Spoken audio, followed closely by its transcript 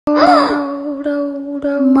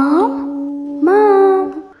Mom?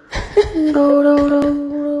 Mom?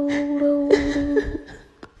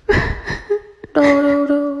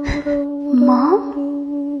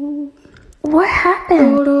 Mom? What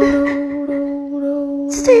happened?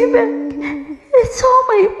 Steven, it's all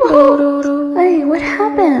my fault. Hey, what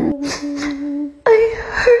happened? I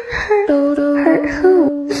hurt her. Hurt who?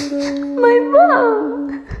 My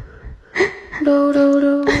mom.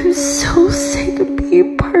 I'm so sick of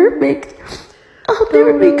being perfect. I'll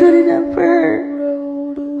never be good enough for her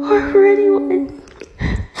or for anyone.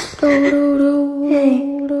 Hey,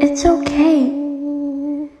 it's okay.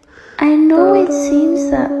 I know it seems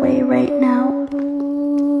that way right now,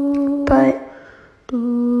 but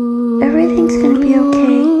everything's gonna be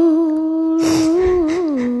okay.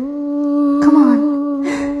 Come on.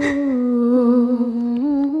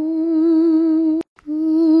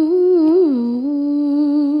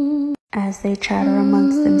 As they chatter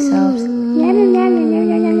amongst themselves. Oh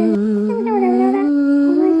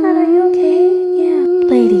my god, are you okay? Yeah.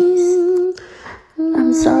 Ladies,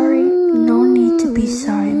 I'm sorry. No need to be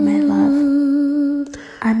sorry, my love.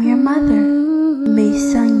 I'm your mother. May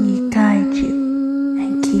Sun guide you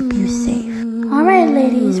and keep you safe. Alright,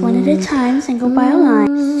 ladies, one at a time, sing goodbye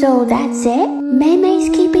line. So that's it? May's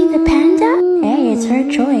keeping the panda? Hey, it's her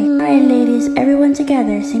choice. Alright, ladies, everyone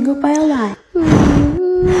together, sing goodbye line.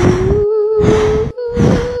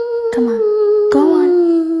 Come on, go on.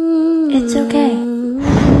 It's okay.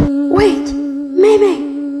 Wait, May,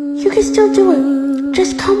 you can still do it.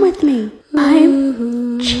 Just come with me.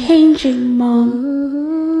 I'm changing, Mom.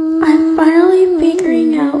 I'm finally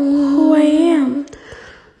figuring out who I am.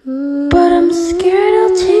 But I'm scared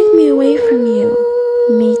it'll take me away from you.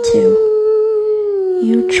 Me too.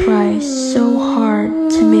 You try so hard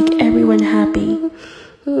to make everyone happy.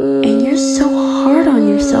 And you're so hard on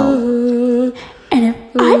yourself. And if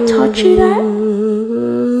I taught you that,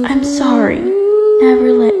 I'm sorry.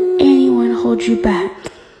 Never let anyone hold you back.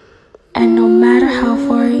 And no matter how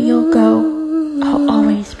far you'll go, I'll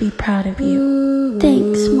always be proud of you.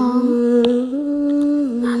 Thanks, Mom.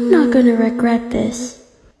 I'm not gonna regret this.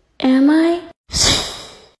 Am I?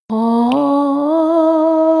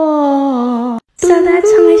 So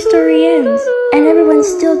that's how my story ends. And everyone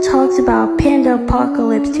still talks about Panda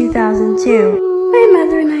Apocalypse 2002. My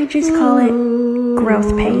mother and I just call it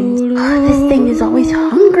growth pains. This thing is always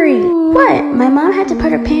hungry. What? My mom had to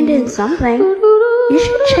put her panda in something. You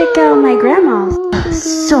should check out my grandma's.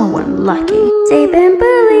 So unlucky. Say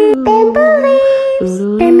bamboo leaves.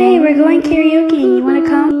 Hey May, we're going karaoke and you wanna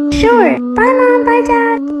come? Sure. Bye Mom, bye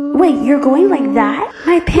Dad. Wait, you're going like that?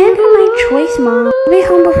 My panda, my choice, Mom. I'll be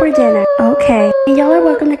home before dinner. Okay. And y'all are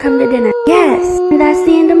welcome to come to dinner. Yes. And that's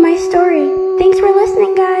the end of my story. Thanks for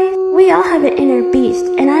listening, guys. We all have an inner beast,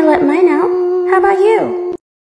 and I let mine out. How about you?